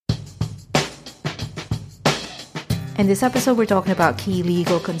In this episode, we're talking about key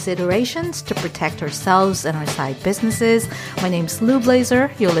legal considerations to protect ourselves and our side businesses. My name's Lou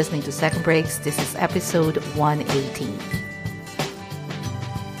Blazer. You're listening to Second Breaks. This is episode 118.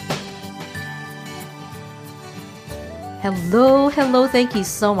 Hello. Thank you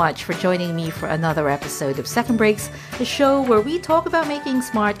so much for joining me for another episode of Second Breaks, the show where we talk about making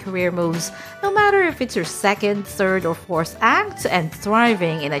smart career moves, no matter if it's your second, third, or fourth act, and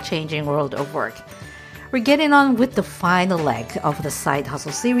thriving in a changing world of work. We're getting on with the final leg of the Side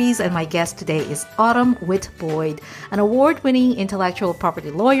Hustle series, and my guest today is Autumn Witt-Boyd, an award-winning intellectual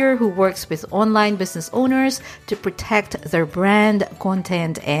property lawyer who works with online business owners to protect their brand,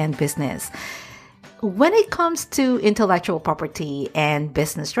 content, and business. When it comes to intellectual property and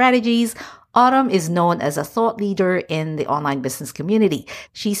business strategies, Autumn is known as a thought leader in the online business community.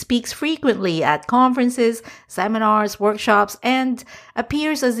 She speaks frequently at conferences, seminars, workshops, and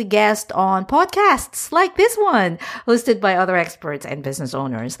appears as a guest on podcasts like this one, hosted by other experts and business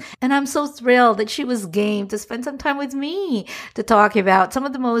owners. And I'm so thrilled that she was game to spend some time with me to talk about some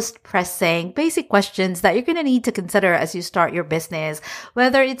of the most pressing, basic questions that you're going to need to consider as you start your business,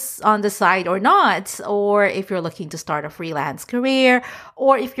 whether it's on the side or not, or if you're looking to start a freelance career,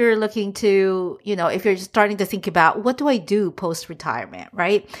 or if you're looking to if you're starting to think about what do I do post-retirement,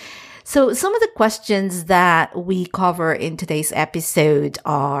 right? So some of the questions that we cover in today's episode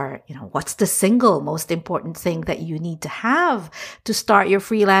are, what's the single most important thing that you need to have to start your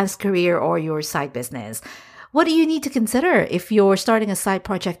freelance career or your side business? What do you need to consider if you're starting a side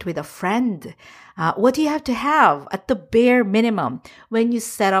project with a friend? What do you have to have at the bare minimum when you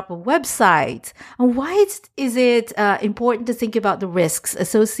set up a website? And why is it important to think about the risks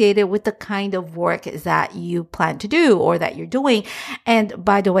associated with the kind of work that you plan to do or that you're doing? And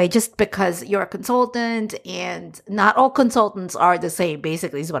by the way, just because you're a consultant, and not all consultants are the same,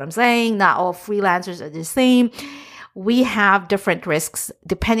 basically is what I'm saying. Not all freelancers are the same. We have different risks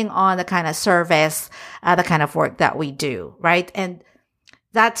depending on the kind of service, the kind of work that we do, right? And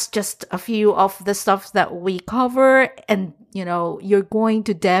that's just a few of the stuff that we cover. And, you're going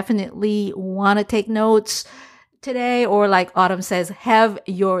to definitely want to take notes today, or like Autumn says, have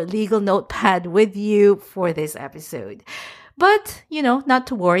your legal notepad with you for this episode. But, not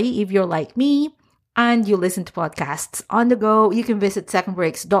to worry if you're like me and you listen to podcasts on the go. You can visit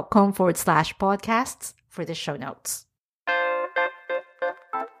secondbreaks.com/podcasts for the show notes.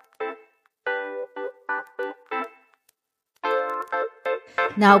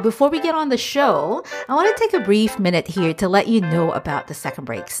 Now, before we get on the show, I want to take a brief minute here to let you know about the Second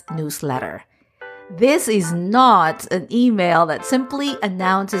Breaks newsletter. This is not an email that simply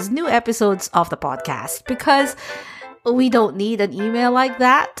announces new episodes of the podcast, because we don't need an email like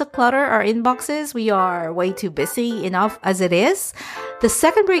that to clutter our inboxes. We are way too busy enough as it is. The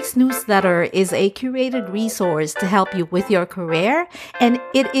Second Breaks newsletter is a curated resource to help you with your career, and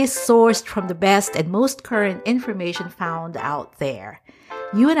it is sourced from the best and most current information found out there.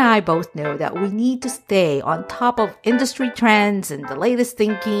 You and I both know that we need to stay on top of industry trends and the latest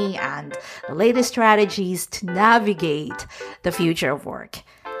thinking and the latest strategies to navigate the future of work.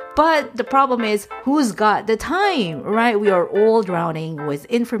 But the problem is, who's got the time, right? We are all drowning with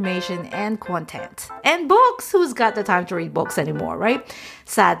information and content. And books. Who's got the time to read books anymore, right?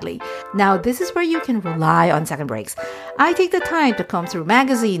 Sadly. Now, this is where you can rely on Second Breaks. I take the time to comb through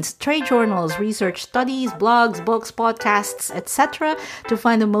magazines, trade journals, research studies, blogs, books, podcasts, etc. to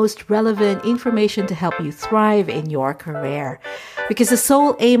find the most relevant information to help you thrive in your career. Because the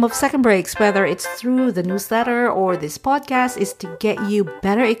sole aim of Second Breaks, whether it's through the newsletter or this podcast, is to get you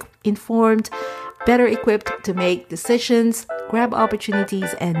better informed, better equipped to make decisions, grab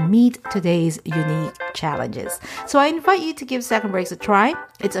opportunities, and meet today's unique challenges. So I invite you to give Second Breaks a try.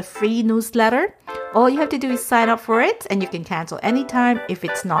 It's a free newsletter. All you have to do is sign up for it, and you can cancel anytime if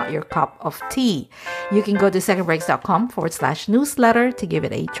it's not your cup of tea. You can go to secondbreaks.com/newsletter to give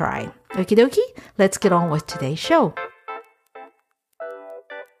it a try. Okie dokie, let's get on with today's show.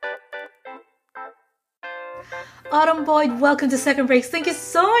 Autumn Boyd, welcome to Second Breaks. Thank you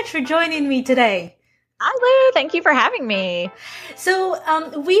so much for joining me today. Hi, Lou. Thank you for having me. So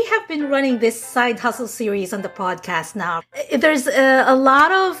we have been running this Side Hustle series on the podcast now. There's a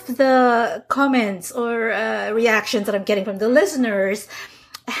lot of the comments or reactions that I'm getting from the listeners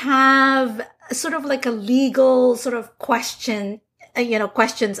have sort of like a legal sort of questions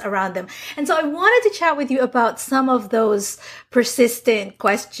around them. And so I wanted to chat with you about some of those persistent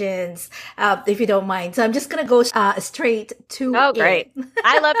questions, if you don't mind. So I'm just going to go straight to Oh, great.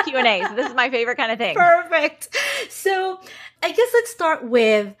 I love Q&As. This is my favorite kind of thing. Perfect. So I guess let's start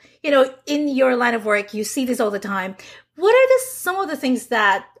with, in your line of work, you see this all the time. What are some of the things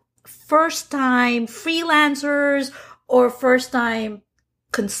that first time freelancers or first time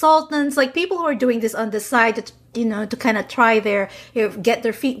consultants, like people who are doing this on the side to kind of try get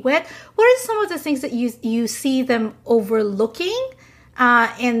their feet wet? What are some of the things that you see them overlooking,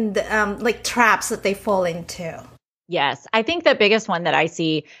 and like traps that they fall into? Yes. I think the biggest one that I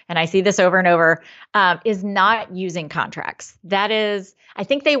see, and I see this over and over, is not using contracts. That is, I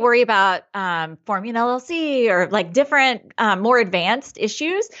think they worry about forming an LLC or like different, more advanced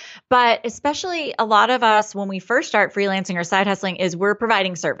issues. But especially a lot of us, when we first start freelancing or side hustling, is we're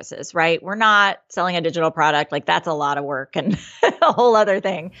providing services, right? We're not selling a digital product. Like that's a lot of work and a whole other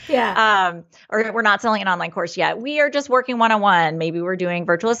thing. Yeah. Or we're not selling an online course yet. We are just working one-on-one. Maybe we're doing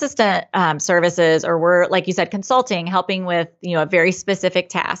virtual assistant services, or we're, like you said, consulting, helping with, a very specific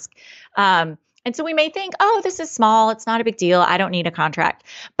task. And so we may think, oh, this is small. It's not a big deal. I don't need a contract,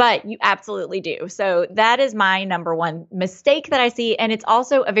 but you absolutely do. So that is my number one mistake that I see. And it's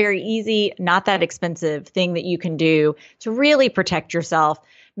also a very easy, not that expensive thing that you can do to really protect yourself.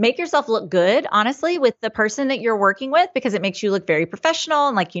 Make yourself look good, honestly, with the person that you're working with, because it makes you look very professional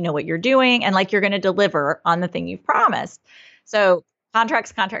and like you know what you're doing and like you're going to deliver on the thing you've promised. So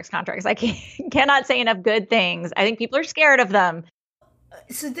contracts. I cannot say enough good things. I think people are scared of them.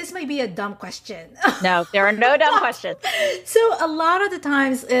 So this might be a dumb question. No, there are no dumb questions. So a lot of the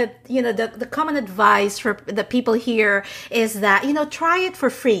times, the common advice for the people here is that, try it for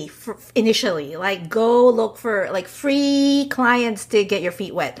free initially. Like go look for like free clients to get your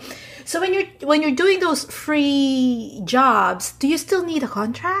feet wet. So when you're doing those free jobs, do you still need a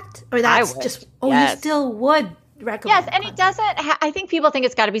contract? Or that's just, yes. You still would recommend? Yes, and it doesn't, I think people think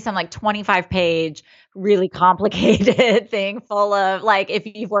it's got to be some like 25-page, really complicated thing full of, like, if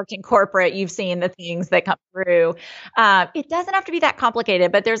you've worked in corporate, you've seen the things that come through. It doesn't have to be that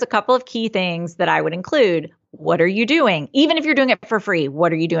complicated, but there's a couple of key things that I would include. What are you doing? Even if you're doing it for free,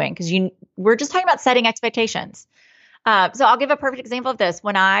 what are you doing? Because we're just talking about setting expectations. So I'll give a perfect example of this.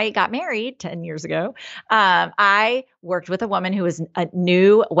 When I got married 10 years ago, I worked with a woman who was a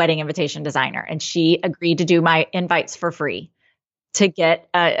new wedding invitation designer, and she agreed to do my invites for free to get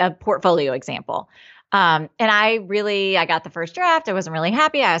a portfolio example. And I got the first draft. I wasn't really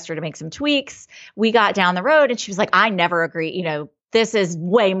happy. I asked her to make some tweaks. We got down the road and she was like, I never agree. This is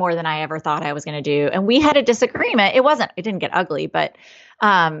way more than I ever thought I was going to do. And we had a disagreement. It didn't get ugly, but,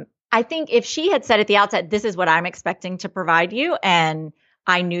 I think if she had said at the outset, this is what I'm expecting to provide you, and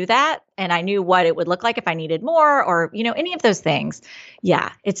I knew that, and I knew what it would look like if I needed more, or, any of those things.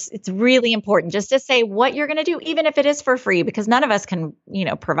 Yeah, it's really important just to say what you're going to do, even if it is for free, because none of us can,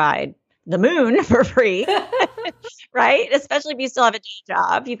 provide the moon for free, right? Especially if you still have a day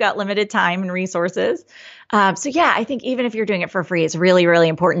job, you've got limited time and resources. So yeah, I think even if you're doing it for free, it's really, really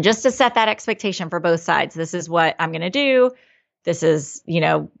important just to set that expectation for both sides. This is what I'm going to do. This is,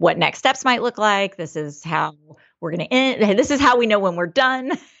 what next steps might look like. This is how we're going to end. This is how we know when we're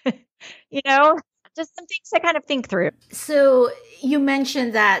done, just some things to kind of think through. So you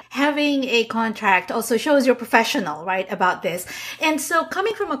mentioned that having a contract also shows you're professional, right, about this. And so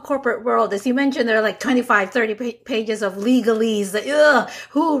coming from a corporate world, as you mentioned, there are like 25, 30 pages of legalese that,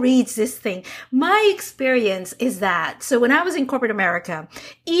 who reads this thing? My experience is that, so when I was in corporate America,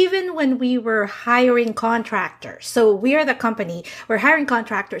 even when we were hiring contractors, so we are the company, we're hiring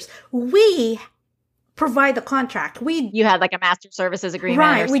contractors, we provide the contract. You had like a master services agreement.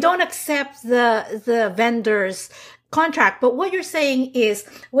 Right. We don't accept the vendor's contract. But what you're saying is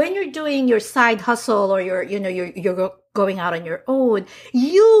when you're doing your side hustle or you're going out on your own,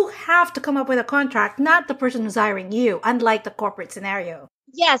 you have to come up with a contract, not the person who's hiring you, unlike the corporate scenario.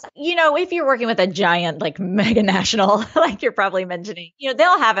 Yes. If you're working with a giant, like mega national, like you're probably mentioning,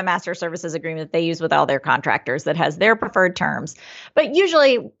 they'll have a master services agreement that they use with all their contractors that has their preferred terms. But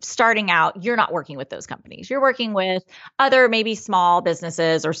usually starting out, you're not working with those companies. You're working with other maybe small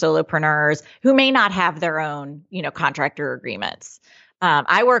businesses or solopreneurs who may not have their own, contractor agreements.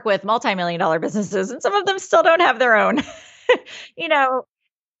 I work with multi-million-dollar businesses and some of them still don't have their own,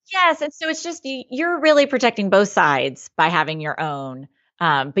 Yes. And so it's just, you're really protecting both sides by having your own.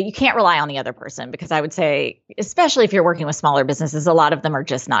 But you can't rely on the other person, because I would say, especially if you're working with smaller businesses, a lot of them are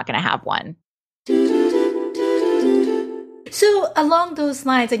just not going to have one. So along those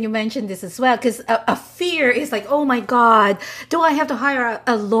lines, and you mentioned this as well, because a fear is like, oh my God, do I have to hire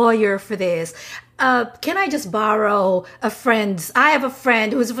a lawyer for this? Can I just borrow I have a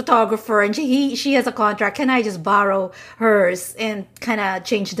friend who's a photographer and she has a contract. Can I just borrow hers and kind of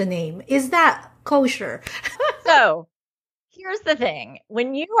change the name? Is that kosher? So here's the thing.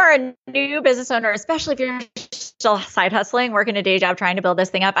 When you are a new business owner, especially if you're still side hustling, working a day job, trying to build this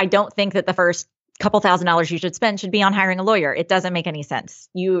thing up, I don't think that the first couple $1,000s you should be on hiring a lawyer. It doesn't make any sense.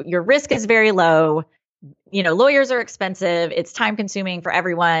 Your risk is very low. Lawyers are expensive. It's time consuming for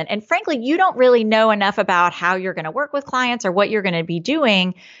everyone. And frankly, you don't really know enough about how you're going to work with clients or what you're going to be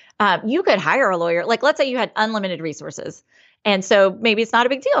doing. You could hire a lawyer. Like, let's say you had unlimited resources. And so maybe it's not a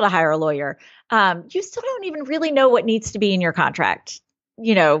big deal to hire a lawyer. You still don't even really know what needs to be in your contract,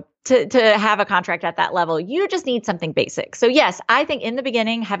 to have a contract at that level. You just need something basic. So yes, I think in the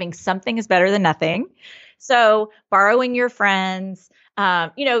beginning, having something is better than nothing. So borrowing your friends,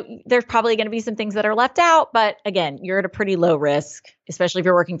 there's probably going to be some things that are left out, but again, you're at a pretty low risk, especially if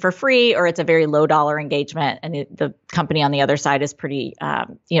you're working for free or it's a very low dollar engagement and the company on the other side is pretty,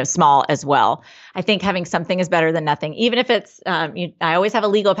 small as well. I think having something is better than nothing, even if it's, I always have a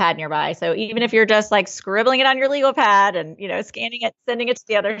legal pad nearby. So even if you're just like scribbling it on your legal pad and, scanning it, sending it to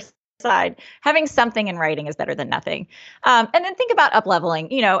the other side, having something in writing is better than nothing. And then think about up leveling.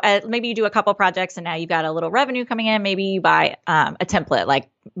 Maybe you do a couple projects and now you've got a little revenue coming in. Maybe you buy a template like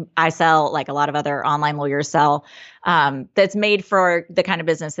I sell, like a lot of other online lawyers sell, that's made for the kind of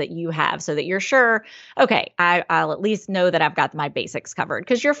business that you have, so that you're sure, okay, I'll at least know that I've got my basics covered.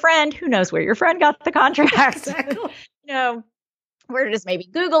 Because your friend, who knows where your friend got the contract? Exactly. We're just maybe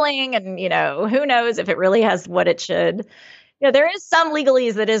Googling, and who knows if it really has what it should. There is some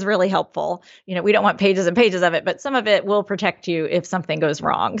legalese that is really helpful. We don't want pages and pages of it, but some of it will protect you if something goes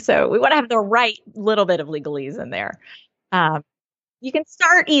wrong. So we want to have the right little bit of legalese in there. You can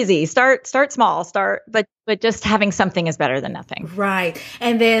start easy, start small, but just having something is better than nothing. Right.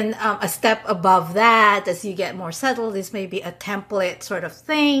 And then a step above that, as you get more settled, is maybe a template sort of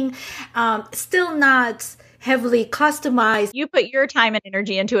thing. Still not heavily customized. You put your time and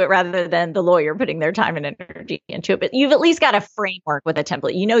energy into it rather than the lawyer putting their time and energy into it. But you've at least got a framework with a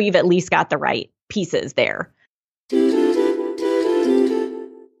template. You've at least got the right pieces there.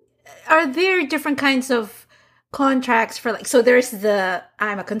 Are there different kinds of contracts for so there's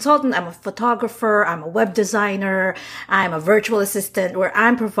I'm a consultant, I'm a photographer, I'm a web designer, I'm a virtual assistant where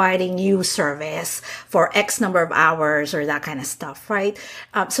I'm providing you service for X number of hours or that kind of stuff, right?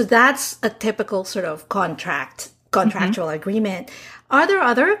 So that's a typical sort of contractual agreement. Are there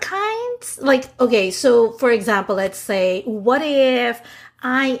other kinds? Okay, so for example, let's say, what if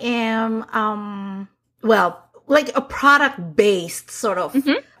I am, like a product-based sort of,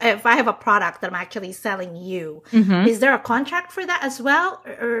 if I have a product that I'm actually selling you, is there a contract for that as well?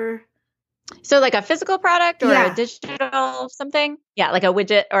 Or so like a physical product or a digital something? Yeah, like a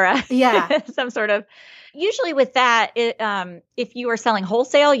widget or some sort of. Usually with that, if you are selling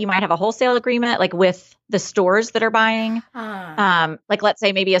wholesale, you might have a wholesale agreement, like with the stores that are buying. Like let's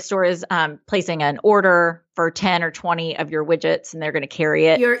say maybe a store is placing an order for 10 or 20 of your widgets and they're going to carry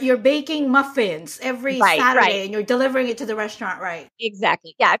it. You're baking muffins every Saturday and you're delivering it to the restaurant, right?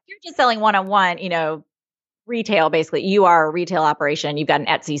 Exactly. Yeah. If you're just selling one-on-one, retail, basically, you are a retail operation, you've got an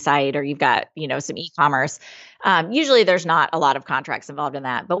Etsy site or you've got, some e-commerce. Usually there's not a lot of contracts involved in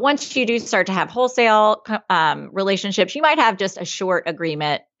that. But once you do start to have wholesale relationships, you might have just a short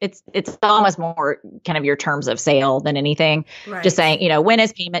agreement. It's almost more kind of your terms of sale than anything. Right. Just saying, when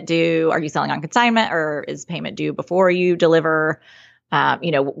is payment due? Are you selling on consignment or is payment due before you deliver?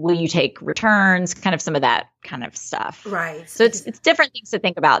 Will you take returns? Kind of some of that kind of stuff. Right. So it's different things to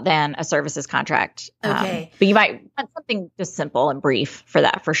think about than a services contract. Okay. But you might want something just simple and brief for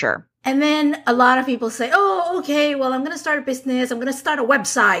that, for sure. And then a lot of people say, oh, okay, well, I'm going to start a business. I'm going to start a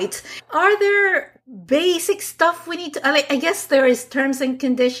website. Are there basic stuff we need to, I guess there is terms and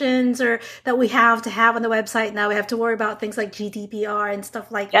conditions or that we have to have on the website. Now we have to worry about things like GDPR and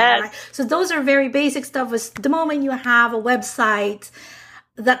stuff like that. Right? So those are very basic stuff. Is the moment you have a website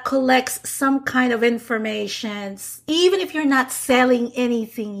that collects some kind of information, even if you're not selling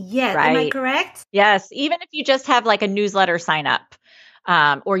anything yet. Right. Am I correct? Yes. Even if you just have like a newsletter sign up.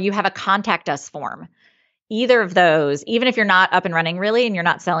 Or you have a contact us form. Either of those, even if you're not up and running really and you're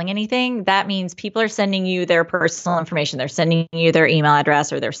not selling anything, that means people are sending you their personal information. They're sending you their email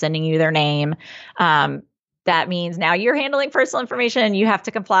address or they're sending you their name. That means now you're handling personal information. You have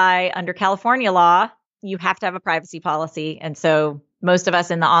to comply under California law. You have to have a privacy policy. And so most of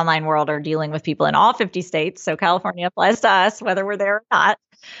us in the online world are dealing with people in all 50 states. So California applies to us, whether we're there or not.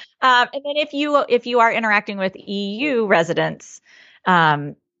 And then if you are interacting with EU residents,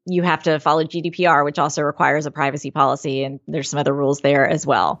 you have to follow GDPR, which also requires a privacy policy. And there's some other rules there as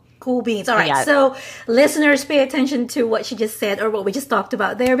well. cool beans. All right. Yeah. So listeners, pay attention to what she just said or what we just talked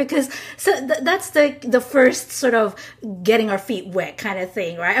about there, because that's the first sort of getting our feet wet kind of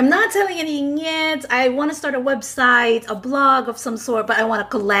thing, right? I'm not telling anything yet. I want to start a website, a blog of some sort, but I want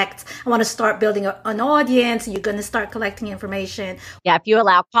to start building an audience. You're going to start collecting information. Yeah. If you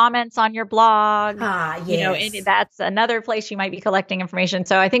allow comments on your blog, yes. you know, that's another place you might be collecting information.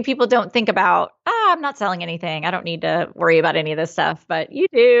 So I think people don't think about, I'm not selling anything. I don't need to worry about any of this stuff, but you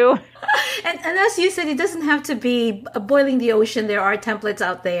do. And as you said, it doesn't have to be boiling the ocean. There are templates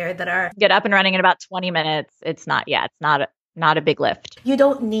out there that are get up and running in about 20 minutes. It's not a big lift. You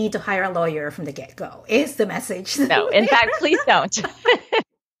don't need to hire a lawyer from the get-go, is the message. No, in fact, please don't.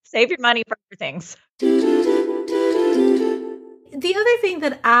 Save your money for other things. The other thing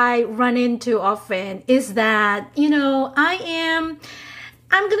that I run into often is that, you know, I'm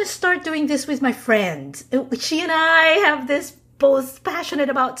going to start doing this with my friend. She and I have this both passionate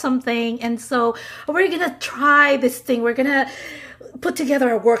about something. And so we're going to try this thing. We're going to put together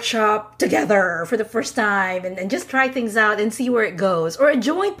a workshop together for the first time and just try things out and see where it goes. Or a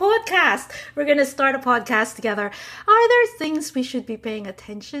joint podcast. We're going to start a podcast together. Are there things we should be paying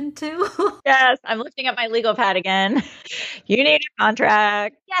attention to? Yes, I'm lifting up my legal pad again. You need a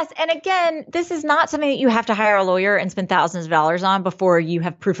contract. Yes, and again, this is not something that you have to hire a lawyer and spend thousands of dollars on before you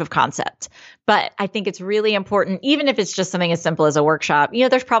have proof of concept. But I think it's really important, even if it's just something as simple as a workshop, you know,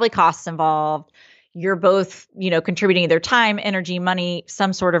 there's probably costs involved. You're both, you know, contributing either time, energy, money,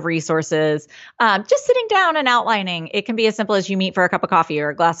 some sort of resources. Just sitting down and outlining. It can be as simple as you meet for a cup of coffee or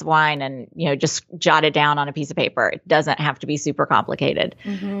a glass of wine and, you know, just jot it down on a piece of paper. It doesn't have to be super complicated.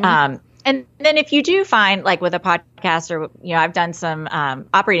 Mm-hmm. And then if you do find, like with a podcast, or, you know, I've done some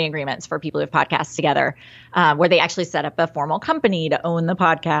operating agreements for people who have podcasts together, where they actually set up a formal company to own the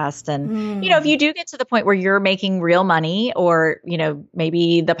podcast. And, you know, if you do get to the point where you're making real money, or, you know,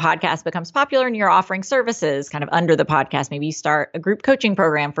 maybe the podcast becomes popular and you're offering services kind of under the podcast, maybe you start a group coaching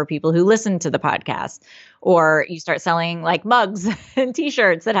program for people who listen to the podcast, or you start selling like mugs and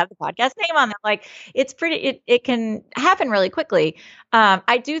t-shirts that have the podcast name on them. Like it can happen really quickly.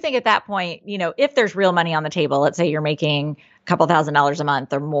 I do think at that point, you know, if there's real money on the table, let's say you're making a couple $1,000s a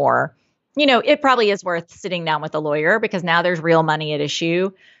month or more, you know, it probably is worth sitting down with a lawyer, because now there's real money at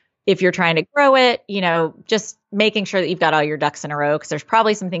issue. If you're trying to grow it, you know, just making sure that you've got all your ducks in a row, because there's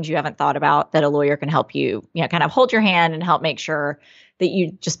probably some things you haven't thought about that a lawyer can help you, you know, kind of hold your hand and help make sure that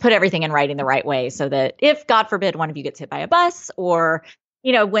you just put everything in writing the right way, so that if, God forbid, one of you gets hit by a bus, or,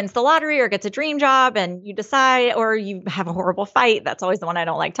 you know, wins the lottery or gets a dream job and you decide, or you have a horrible fight. That's always the one I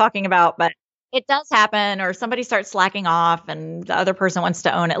don't like talking about, but it does happen. Or somebody starts slacking off and the other person wants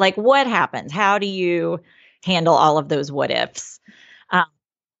to own it. Like, what happens? How do you handle all of those what ifs?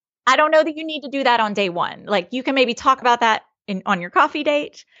 I don't know that you need to do that on day one. Like, you can maybe talk about that on your coffee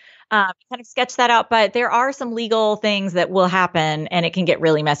date, kind of sketch that out. But there are some legal things that will happen, and it can get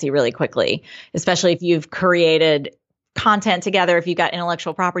really messy really quickly, especially if you've created content together, if you've got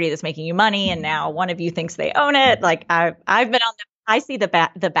intellectual property that's making you money and now one of you thinks they own it. Like, I've been on I see the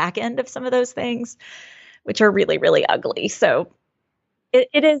back end of some of those things, which are really, really ugly. So it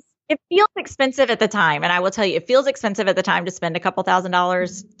feels expensive at the time. And I will tell you, it feels expensive at the time to spend a couple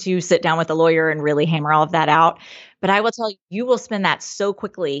 $1,000s to sit down with a lawyer and really hammer all of that out. But I will tell you, you will spend that so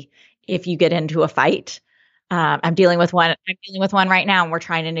quickly if you get into a fight. I'm dealing with one right now, and we're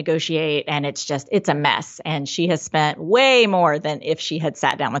trying to negotiate, and it's a mess. And she has spent way more than if she had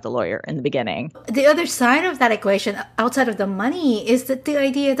sat down with a lawyer in the beginning. The other side of that equation, outside of the money, is that the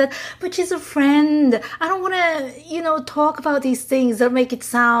idea that, but she's a friend. I don't want to, you know, talk about these things that make it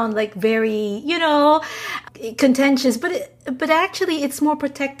sound like very, you know, contentious. But actually, it's more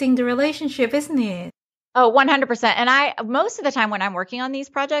protecting the relationship, isn't it? Oh, 100%. And most of the time when I'm working on these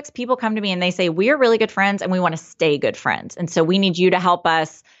projects, people come to me and they say, we're really good friends and we want to stay good friends. And so we need you to help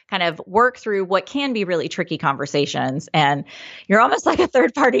us kind of work through what can be really tricky conversations. And you're almost like a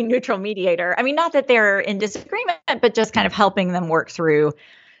third party neutral mediator. I mean, not that they're in disagreement, but just kind of helping them work through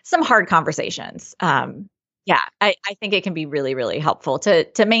some hard conversations. Yeah, I think it can be really, really helpful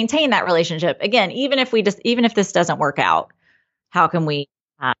to maintain that relationship. Again, even if this doesn't work out, how can we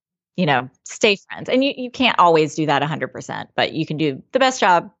you know, stay friends? And you can't always do that 100%, but you can do the best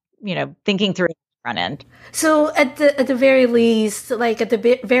job, you know, thinking through the front end. So at the very least, like at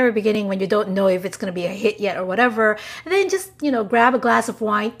the very beginning, when you don't know if it's going to be a hit yet or whatever, then just, you know, grab a glass of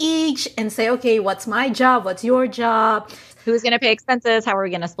wine each and say, okay, what's my job? What's your job? Who's going to pay expenses? How are we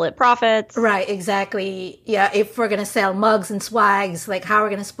going to split profits? Right, exactly. Yeah, if we're going to sell mugs and swags, like how we're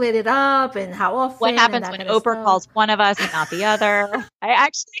going to split it up and how often. What happens when Oprah calls one of us and not the other? I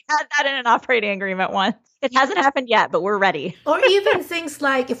actually had that in an operating agreement once. It hasn't happened yet, but we're ready. Or even things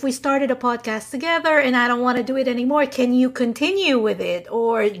like if we started a podcast together and I don't want to do it anymore, can you continue with it?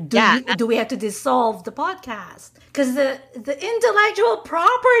 Or do we have to dissolve the podcast? Because the intellectual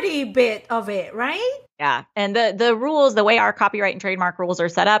property bit of it, right? Yeah. And the rules, the way our copyright and trademark rules are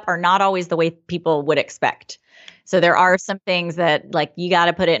set up are not always the way people would expect. So there are some things that like you got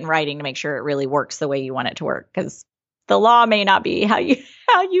to put it in writing to make sure it really works the way you want it to work, because the law may not be how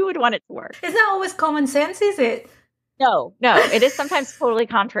you would want it to work. It's not always common sense, is it? No, it is sometimes totally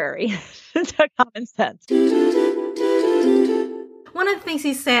contrary to common sense. One of the things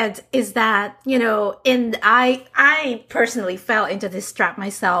he said is that, you know, and I personally fell into this trap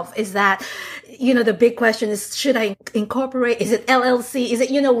myself, is that, you know, the big question is, should I incorporate? Is it LLC? Is it,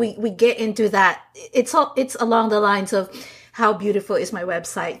 you know, we get into that. It's along the lines of how beautiful is my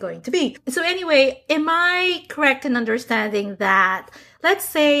website going to be? So anyway, am I correct in understanding that, let's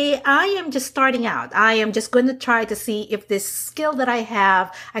say I am just starting out. I am just going to try to see if this skill that I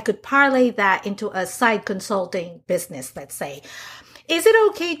have, I could parlay that into a side consulting business, let's say. Is it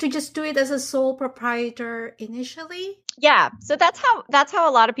okay to just do it as a sole proprietor initially? Yeah. So that's how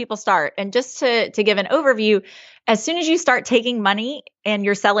a lot of people start. And just to give an overview, as soon as you start taking money and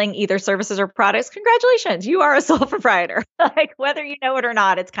you're selling either services or products, congratulations, you are a sole proprietor. Like whether you know it or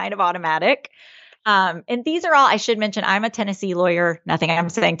not, it's kind of automatic. And these are all, I should mention, I'm a Tennessee lawyer. Nothing I'm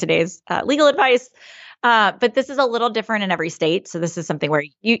saying today is legal advice. But this is a little different in every state. So this is something where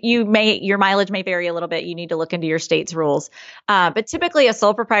your mileage may vary a little bit. You need to look into your state's rules. But typically a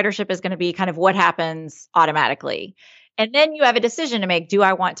sole proprietorship is going to be kind of what happens automatically. And then you have a decision to make. Do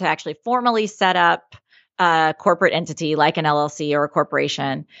I want to actually formally set up a corporate entity like an LLC or a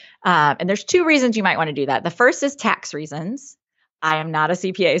corporation? And there's two reasons you might want to do that. The first is tax reasons. I am not a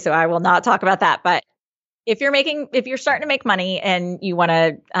CPA, so I will not talk about that. But if you're starting to make money and you want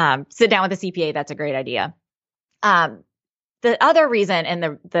to sit down with a CPA, that's a great idea. The other reason,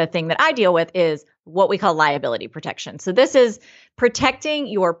 and the thing that I deal with, is what we call liability protection. So this is protecting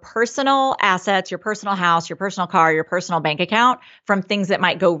your personal assets, your personal house, your personal car, your personal bank account from things that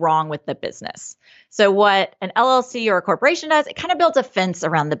might go wrong with the business. So what an LLC or a corporation does, it kind of builds a fence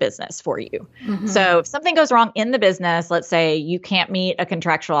around the business for you. Mm-hmm. So if something goes wrong in the business, let's say you can't meet a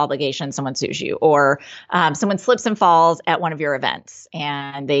contractual obligation, someone sues you, or someone slips and falls at one of your events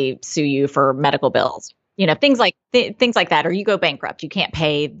and they sue you for medical bills. You know, things like that, or you go bankrupt, you can't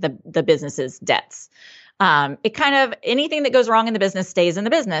pay the business's debts. Anything that goes wrong in the business stays in the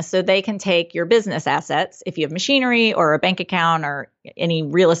business. So they can take your business assets. If you have machinery or a bank account or any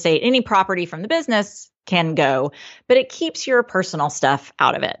real estate, any property from the business can go, but it keeps your personal stuff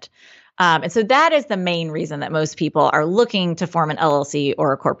out of it. And so that is the main reason that most people are looking to form an LLC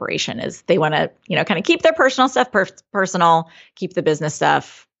or a corporation, is they want to, kind of keep their personal stuff personal, keep the business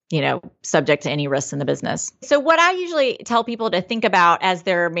stuff subject to any risks in the business. So what I usually tell people to think about as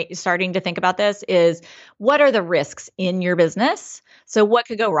they're starting to think about this is, what are the risks in your business? So what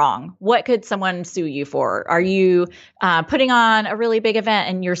could go wrong? What could someone sue you for? Are you putting on a really big event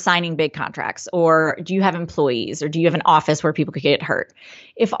and you're signing big contracts? Or do you have employees? Or do you have an office where people could get hurt?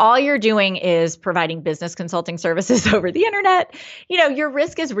 If all you're doing is providing business consulting services over the internet, your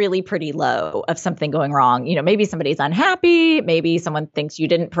risk is really pretty low of something going wrong. Maybe somebody's unhappy. Maybe someone thinks you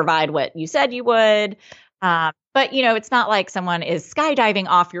didn't provide what you said you would. But, it's not like someone is skydiving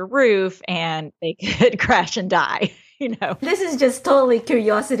off your roof and they could crash and die. This is just totally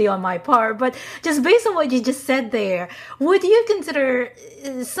curiosity on my part, but just based on what you just said there, would you consider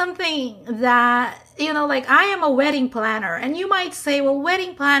something that, like I am a wedding planner, and you might say, well,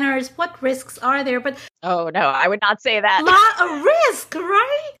 wedding planners, what risks are there? But oh, no, I would not say that. A lot of risk,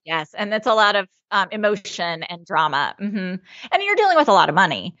 right? Yes. And that's a lot of emotion and drama. Mm-hmm. And you're dealing with a lot of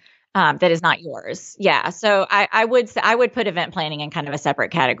money. That is not yours. Yeah. So I would put event planning in kind of a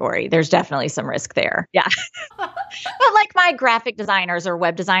separate category. There's definitely some risk there. Yeah. But like my graphic designers or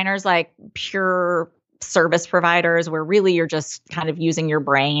web designers, like pure service providers where really you're just kind of using your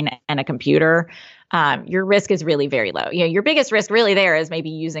brain and a computer, your risk is really very low. Your biggest risk really there is maybe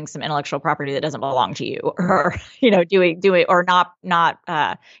using some intellectual property that doesn't belong to you, or, doing or not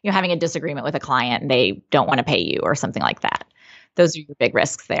having a disagreement with a client and they don't want to pay you or something like that. Those are your big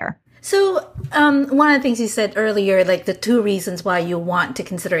risks there. So one of the things you said earlier, like the two reasons why you want to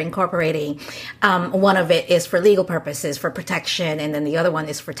consider incorporating, one of it is for legal purposes, for protection, and then the other one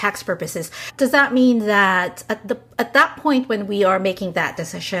is for tax purposes. Does that mean that at that point when we are making that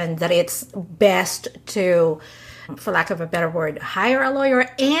decision, that it's best to for lack of a better word, hire a lawyer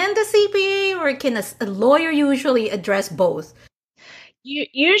and a CPA, or can a lawyer usually address both?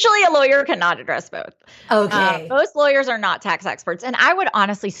 Usually a lawyer cannot address both. Okay. Most lawyers are not tax experts. And I would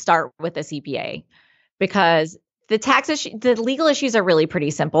honestly start with a CPA because the legal issues are really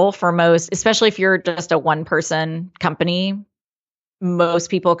pretty simple for most, especially if you're just a one-person company. Most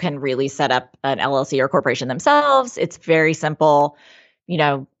people can really set up an LLC or corporation themselves. It's very simple.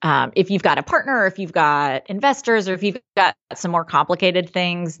 If you've got a partner, or if you've got investors, or if you've got some more complicated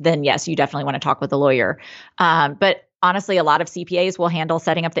things, then yes, you definitely want to talk with a lawyer. But honestly, a lot of CPAs will handle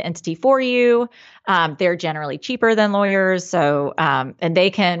setting up the entity for you. They're generally cheaper than lawyers. So, and they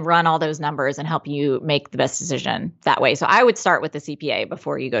can run all those numbers and help you make the best decision that way. So I would start with the CPA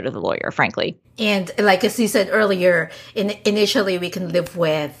before you go to the lawyer, frankly. And like, as you said earlier, initially we can live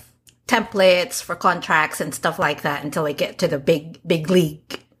with templates for contracts and stuff like that until we get to the big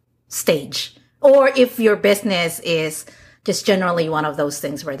league stage. Or if your business is just generally one of those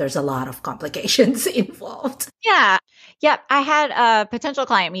things where there's a lot of complications involved. Yeah. Yep. I had a potential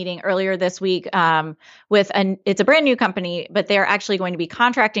client meeting earlier this week it's a brand new company, but they're actually going to be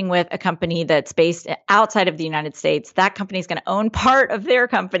contracting with a company that's based outside of the United States. That company is going to own part of their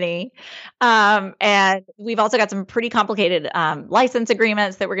company. And we've also got some pretty complicated license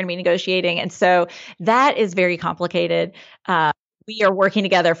agreements that we're going to be negotiating. And so that is very complicated. We are working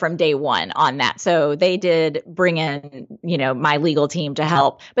together from day one on that. So they did bring in, my legal team to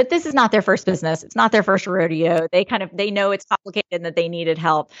help, but this is not their first business. It's not their first rodeo. They know it's complicated and that they needed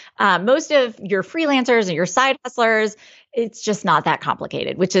help. Most of your freelancers and your side hustlers, it's just not that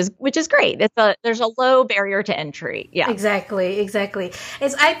complicated, which is great. There's a low barrier to entry. Yeah, exactly.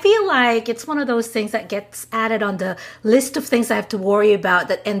 I feel like it's one of those things that gets added on the list of things I have to worry about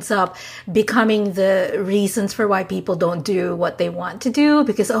that ends up becoming the reasons for why people don't do what they want to do,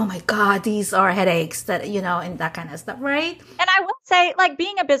 because, oh my God, these are headaches that, and that kind of stuff. Right. And I will say, like,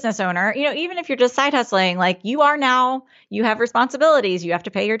 being a business owner, even if you're just side hustling, like, you have responsibilities, you have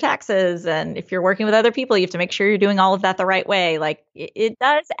to pay your taxes. And if you're working with other people, you have to make sure you're doing all of that the right way. Like, it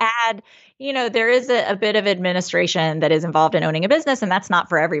does add, there is a bit of administration that is involved in owning a business, and that's not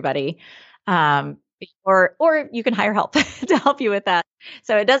for everybody. Or you can hire help to help you with that.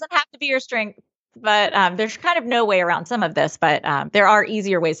 So it doesn't have to be your strength, but there's kind of no way around some of this, but there are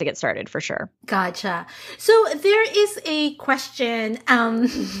easier ways to get started for sure. Gotcha. So there is a question, Autumn,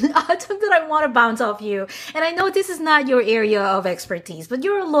 that I want to bounce off you. And I know this is not your area of expertise, but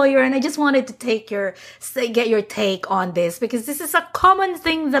you're a lawyer, and I just wanted to get your take on this, because this is a common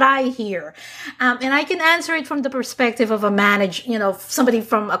thing that I hear. And I can answer it from the perspective of somebody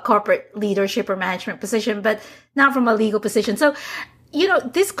from a corporate leadership or management position, but not from a legal position. So,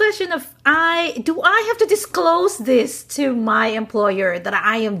 this question of do I have to disclose this to my employer that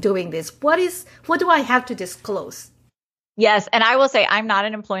I am doing this? What do I have to disclose? Yes. And I will say I'm not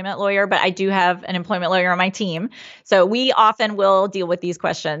an employment lawyer, but I do have an employment lawyer on my team. So we often will deal with these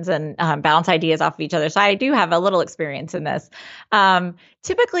questions and bounce ideas off of each other. So I do have a little experience in this.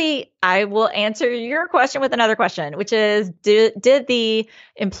 Typically, I will answer your question with another question, which is, did the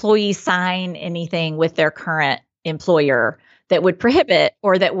employee sign anything with their current employer that would prohibit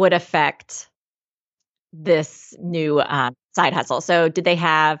or that would affect this new side hustle? So did they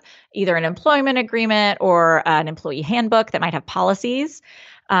have either an employment agreement or an employee handbook that might have policies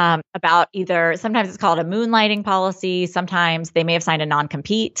about sometimes it's called a moonlighting policy. Sometimes they may have signed a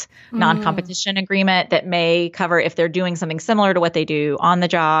non-competition agreement that may cover if they're doing something similar to what they do on the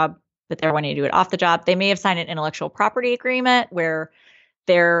job, but they're wanting to do it off the job. They may have signed an intellectual property agreement where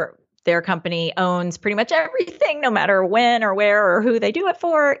their company owns pretty much everything, no matter when or where or who they do it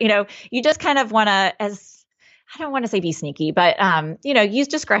for. You just kind of want to, I don't want to say be sneaky, but, use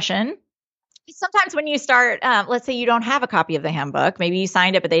discretion. Sometimes when you start, let's say you don't have a copy of the handbook, maybe you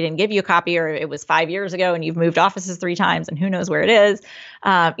signed it, but they didn't give you a copy, or it was 5 years ago and you've moved offices 3 times and who knows where it is.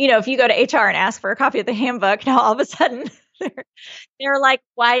 If you go to HR and ask for a copy of the handbook, now all of a sudden they're like,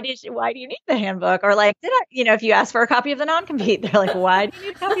 why do you need the handbook? Or like, if you ask for a copy of the non-compete, they're like, why do you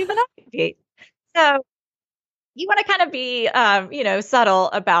need a copy of the non-compete? So you want to kind of be, subtle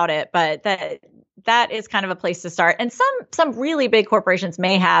about it, but that is kind of a place to start. And some really big corporations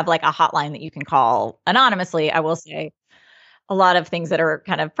may have like a hotline that you can call anonymously. I will say a lot of things that are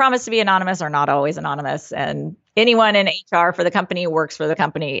kind of promised to be anonymous are not always anonymous. And anyone in HR for the company works for the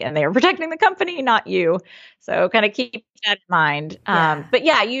company, and they are protecting the company, not you. So kind of keep that in mind. Yeah. But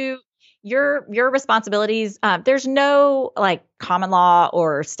yeah, your responsibilities, there's no like common law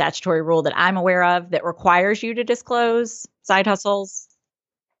or statutory rule that I'm aware of that requires you to disclose side hustles.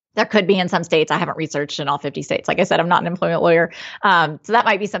 There could be in some states. I haven't researched in all 50 states. Like I said, I'm not an employment lawyer. So that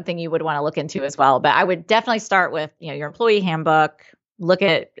might be something you would want to look into as well. But I would definitely start with, your employee handbook. Look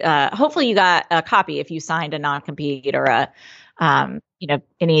at, hopefully you got a copy if you signed a non-compete or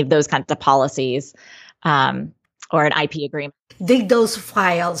any of those kinds of policies, or an IP agreement. Dig those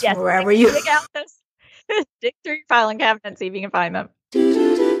files wherever you dig out those. Dig through your filing cabinet and see if you can find them.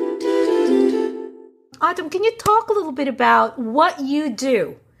 Autumn, can you talk a little bit about what you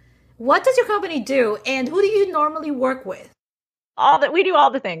do? What does your company do, and who do you normally work with? We do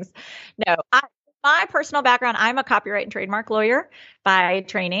all the things. No, my personal background, I'm a copyright and trademark lawyer by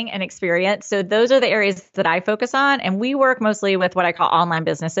training and experience. So those are the areas that I focus on. And we work mostly with what I call online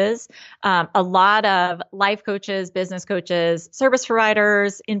businesses. A lot of life coaches, business coaches, service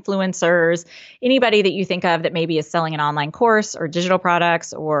providers, influencers, anybody that you think of that maybe is selling an online course or digital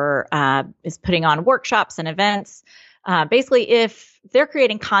products or is putting on workshops and events. Basically, if they're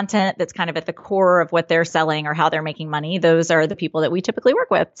creating content that's kind of at the core of what they're selling or how they're making money, those are the people that we typically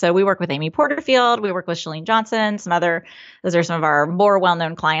work with. So we work with Amy Porterfield, we work with Chalene Johnson, those are some of our more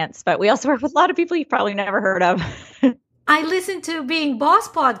well-known clients, but we also work with a lot of people you've probably never heard of. I listened to Being Boss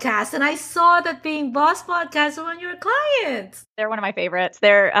podcast, and I saw that Being Boss podcast are one of your clients. They're one of my favorites.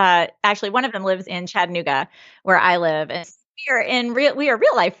 They're actually, one of them lives in Chattanooga, where I live, and we are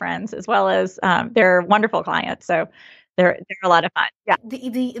real life friends as well as they're wonderful clients. So they're a lot of fun. Yeah.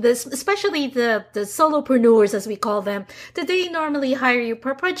 Especially the solopreneurs, as we call them, do they normally hire you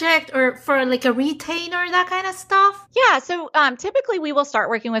per project or for like a retainer, that kind of stuff? Yeah. So typically we will start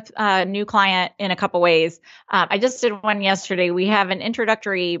working with a new client in a couple ways. I just did one yesterday. We have an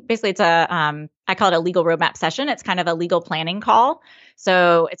introductory, basically it's I call it a legal roadmap session. It's kind of a legal planning call.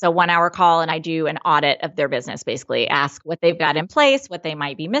 So it's a 1-hour call and I do an audit of their business, basically ask what they've got in place, what they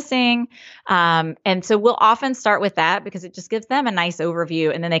might be missing. And so we'll often start with that because it just gives them a nice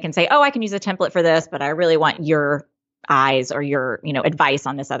overview. And then they can say, oh, I can use a template for this, but I really want your eyes or your, advice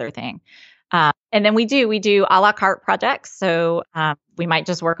on this other thing. And then we do a la carte projects. So we might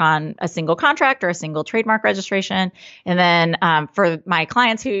just work on a single contract or a single trademark registration. And then for my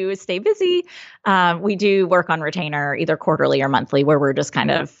clients who stay busy, we do work on retainer either quarterly or monthly, where we're just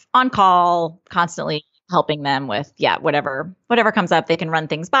kind of on call, constantly helping them with, whatever comes up. They can run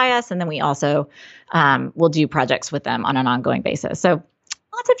things by us. And then we also will do projects with them on an ongoing basis. So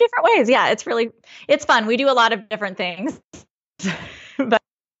lots of different ways. Yeah, it's fun. We do a lot of different things. But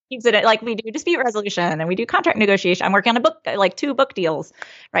keeps it like we do dispute resolution and we do contract negotiation. I'm working on a book, like 2 book deals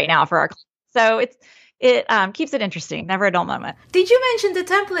right now for our clients. So it keeps it interesting. Never a dull moment. Did you mention the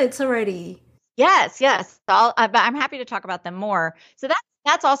templates already? Yes. But I'm happy to talk about them more. So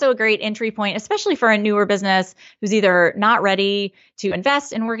that's also a great entry point, especially for a newer business who's either not ready to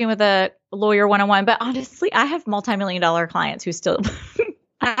invest in working with a lawyer one-on-one. But honestly, I have multi-million-dollar clients who still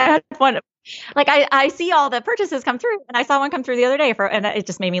I had one. Like I see all the purchases come through, and I saw one come through the other day and it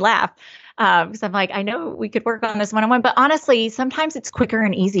just made me laugh because I'm like, I know we could work on this one-on-one, but honestly, sometimes it's quicker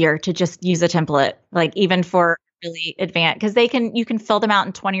and easier to just use a template, like even for really advanced, because you can fill them out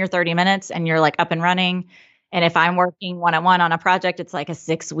in 20 or 30 minutes, and you're like up and running. And if I'm working one-on-one on a project, it's like a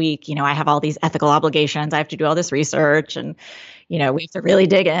 6-week. I have all these ethical obligations. I have to do all this research, and we have to really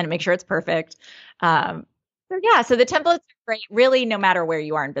dig in and make sure it's perfect. So the templates are great, really, no matter where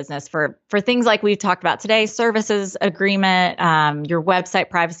you are in business for things like we've talked about today, services agreement, your website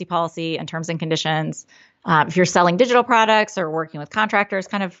privacy policy and terms and conditions. If you're selling digital products or working with contractors,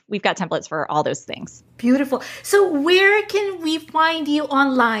 we've got templates for all those things. Beautiful. So where can we find you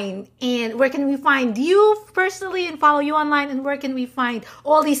online, and where can we find you personally and follow you online, and where can we find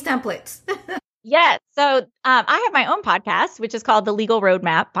all these templates? Yes. So I have my own podcast, which is called the Legal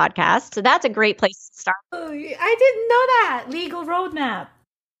Roadmap Podcast. So that's a great place to start. Oh, I didn't know that. Legal Roadmap.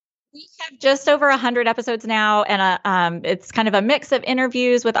 We have just over 100 episodes now, and it's kind of a mix of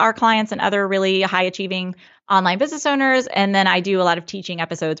interviews with our clients and other really high-achieving online business owners. And then I do a lot of teaching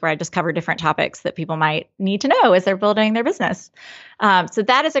episodes where I just cover different topics that people might need to know as they're building their business. So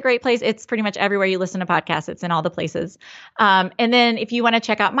that is a great place. It's pretty much everywhere you listen to podcasts. It's in all the places. And then if you want to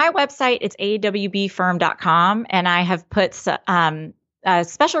check out my website, it's awbfirm.com. And I have put a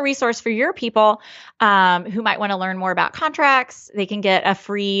special resource for your people who might want to learn more about contracts. They can get a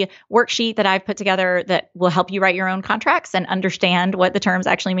free worksheet that I've put together that will help you write your own contracts and understand what the terms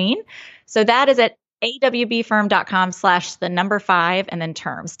actually mean. So that is at awbfirm.com/5 and then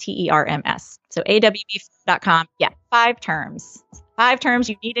terms, TERMS. So awbfirm.com. Yeah, 5 terms. 5 terms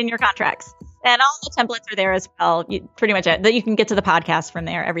you need in your contracts. And all the templates are there as well. Pretty much that you can get to the podcast from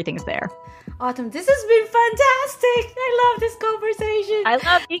there. Everything's there. Autumn, this has been fantastic. I love this conversation. I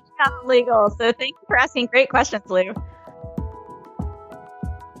love geeking out on legal. So thank you for asking great questions, Lou.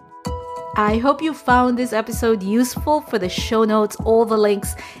 I hope you found this episode useful. For the show notes, all the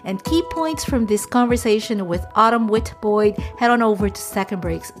links, and key points from this conversation with Autumn Witt-Boyd, head on over to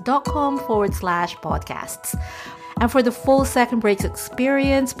secondbreaks.com/podcasts. And for the full Second Breaks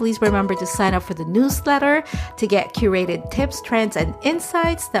experience, please remember to sign up for the newsletter to get curated tips, trends, and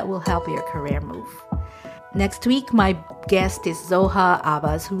insights that will help your career move. Next week, my guest is Zoha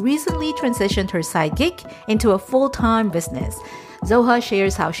Abbas, who recently transitioned her side gig into a full-time business. Zoha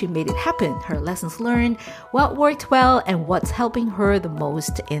shares how she made it happen, her lessons learned, what worked well, and what's helping her the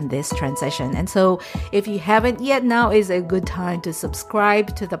most in this transition. And so if you haven't yet, now is a good time to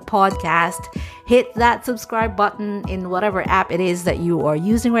subscribe to the podcast. Hit that subscribe button in whatever app it is that you are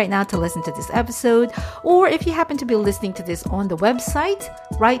using right now to listen to this episode. Or if you happen to be listening to this on the website,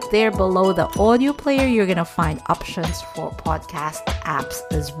 right there below the audio player, you're going to find options for podcast apps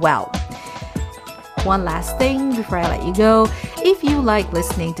as well. One last thing before I let you go. If you like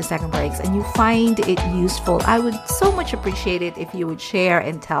listening to Second Breaks and you find it useful, I would so much appreciate it if you would share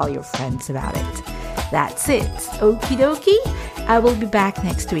and tell your friends about it. That's it. Okie dokie. I will be back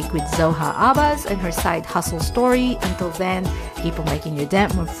next week with Zoha Abbas and her side hustle story. Until then, keep on making your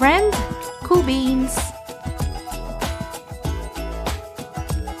dent, my friend. Cool beans.